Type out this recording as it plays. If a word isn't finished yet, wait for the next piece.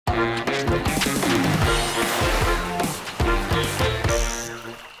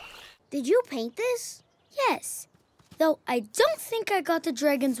Did you paint this? Yes, though I don't think I got the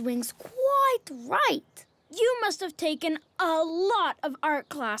dragon's wings quite right. You must have taken a lot of art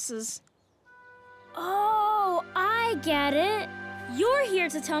classes. Oh, I get it. You're here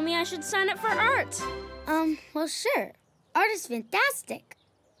to tell me I should sign up for art. Well, sure. Art is fantastic.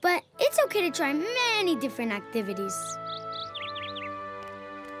 But it's okay to try many different activities.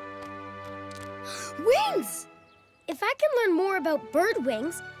 Wings! If I can learn more about bird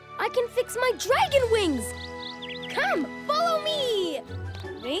wings, I can fix my dragon wings. Come, follow me!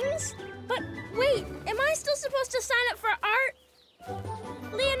 Wings? But wait, am I still supposed to sign up for art?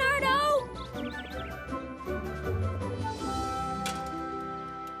 Leonardo!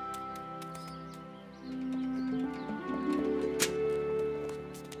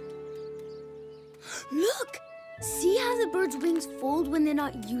 Look! See how the bird's wings fold when they're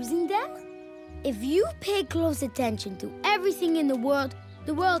not using them? If you pay close attention to everything in the world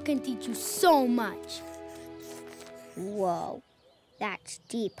can teach you so much. Whoa. That's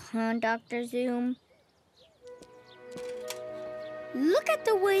deep, huh, Dr. Zoom? Look at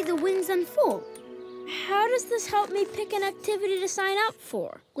the way the wings unfold. How does this help me pick an activity to sign up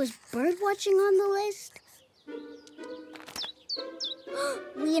for? Was bird watching on the list?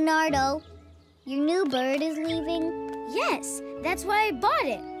 Leonardo, your new bird is leaving? Yes, that's why I bought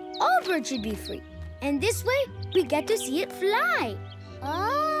it. All birds should be free. And this way, we get to see it fly.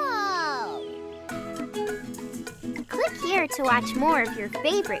 Oh! Click here to watch more of your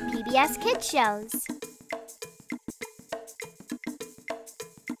favorite PBS Kids shows.